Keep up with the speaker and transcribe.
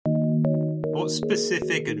What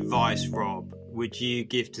specific advice, Rob, would you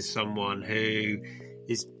give to someone who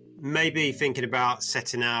is maybe thinking about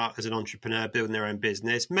setting out as an entrepreneur, building their own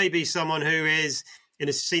business, maybe someone who is in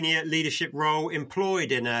a senior leadership role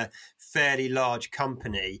employed in a fairly large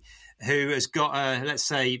company, who has got a, let's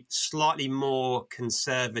say, slightly more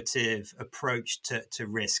conservative approach to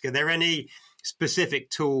risk? Are there any specific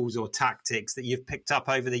tools or tactics that you've picked up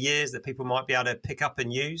over the years that people might be able to pick up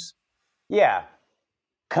and use? Yeah.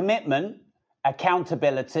 Commitment,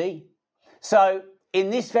 accountability. So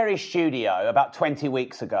in this very studio about 20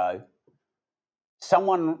 weeks ago,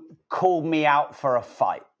 someone called me out for a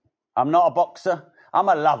fight. I'm not a boxer. I'm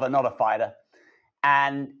a lover, not a fighter.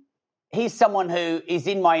 And he's someone who is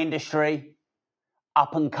in my industry,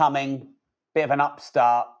 up and coming, bit of an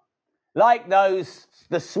upstart. Like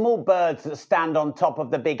the small birds that stand on top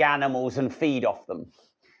of the big animals and feed off them.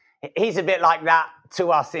 He's a bit like that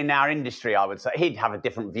to us in our industry, I would say. He'd have a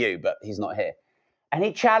different view, but he's not here. And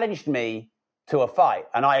he challenged me to a fight,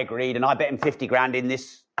 and I agreed, and I bet him 50 grand in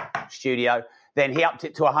this studio. Then he upped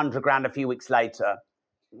it to 100 grand a few weeks later.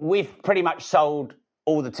 We've pretty much sold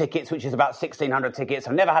all the tickets, which is about 1,600 tickets.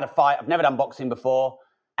 I've never had a fight. I've never done boxing before.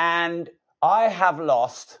 And I have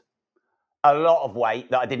lost a lot of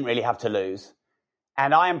weight that I didn't really have to lose.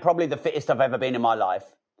 And I am probably the fittest I've ever been in my life.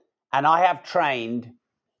 And I have trained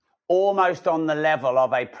almost on the level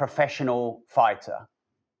of a professional fighter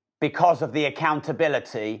because of the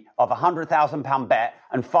accountability of a £100,000 bet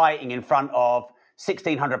and fighting in front of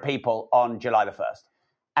 1,600 people on July the 1st.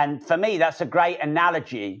 And for me, that's a great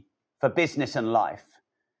analogy for business and life.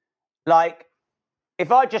 Like,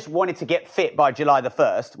 if I just wanted to get fit by July the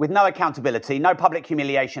 1st with no accountability, no public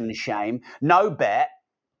humiliation and shame, no bet,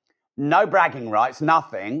 no bragging rights,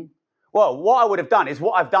 nothing, well, what I would have done is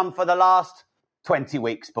what I've done for the last 20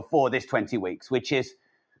 weeks before this 20 weeks, which is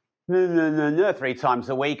 3 times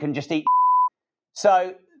a week and just eat.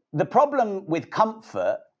 So the problem with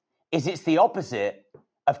comfort is it's the opposite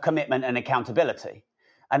of commitment and accountability.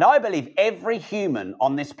 And I believe every human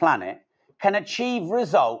on this planet can achieve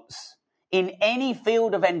results in any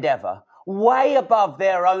field of endeavor way above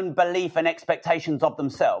their own belief and expectations of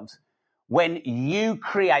themselves when you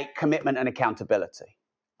create commitment and accountability.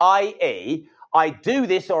 i.e., I do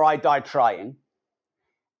this or I die trying.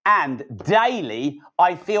 And daily,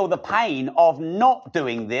 I feel the pain of not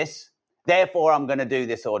doing this. Therefore, I'm going to do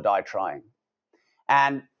this or die trying.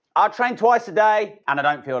 And I train twice a day and I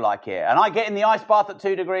don't feel like it. And I get in the ice bath at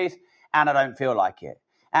 2 degrees and I don't feel like it.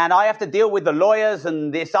 And I have to deal with the lawyers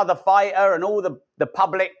and this other fighter and all the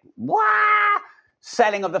public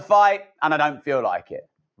selling of the fight and I don't feel like it.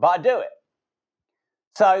 But I do it.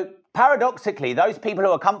 So paradoxically, those people who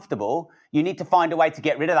are comfortable, you need to find a way to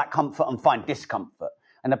get rid of that comfort and find discomfort.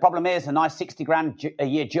 And the problem is a nice 60 grand a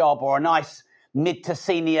year job or a nice mid to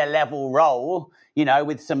senior level role, you know,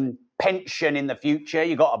 with some pension in the future.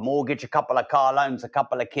 You got a mortgage, a couple of car loans, a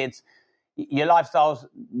couple of kids. Your lifestyle's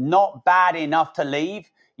not bad enough to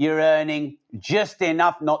leave. You're earning just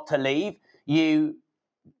enough not to leave. You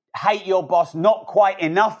hate your boss not quite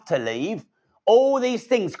enough to leave. All these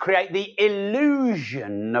things create the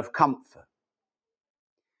illusion of comfort.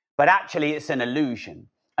 But actually, it's an illusion.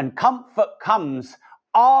 And comfort comes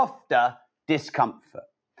after discomfort.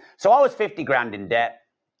 So I was 50 grand in debt.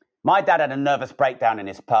 My dad had a nervous breakdown in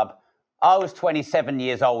his pub. I was 27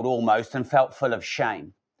 years old almost and felt full of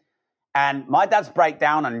shame. And my dad's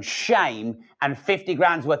breakdown and shame and 50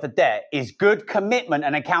 grand's worth of debt is good commitment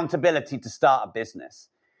and accountability to start a business.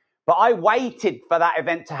 But I waited for that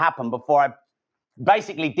event to happen before I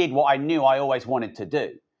basically did what I knew I always wanted to do.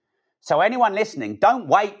 So anyone listening, don't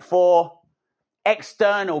wait for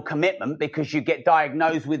external commitment because you get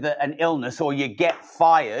diagnosed with an illness or you get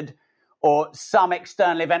fired or some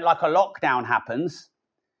external event like a lockdown happens.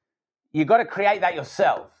 You've got to create that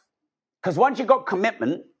yourself. Because once you've got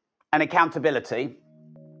commitment and accountability,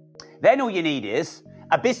 then all you need is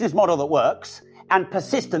a business model that works and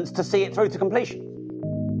persistence to see it through to completion.